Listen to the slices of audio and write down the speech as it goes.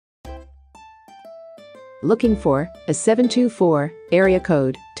Looking for a 724 area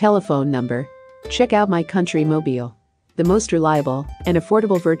code telephone number? Check out My Country Mobile, the most reliable and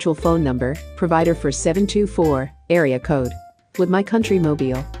affordable virtual phone number provider for 724 area code. With My Country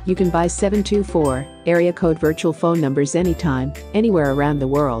Mobile, you can buy 724 area code virtual phone numbers anytime, anywhere around the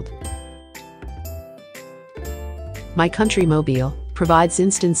world. My Country Mobile provides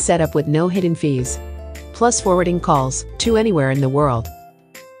instant setup with no hidden fees, plus forwarding calls to anywhere in the world.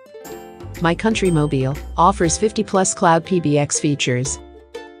 My Country Mobile offers 50+ Cloud PBX features,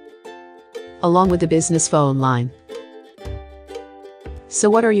 along with a business phone line. So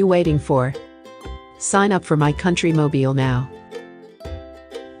what are you waiting for? Sign up for My Country Mobile now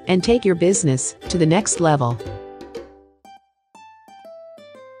and take your business to the next level.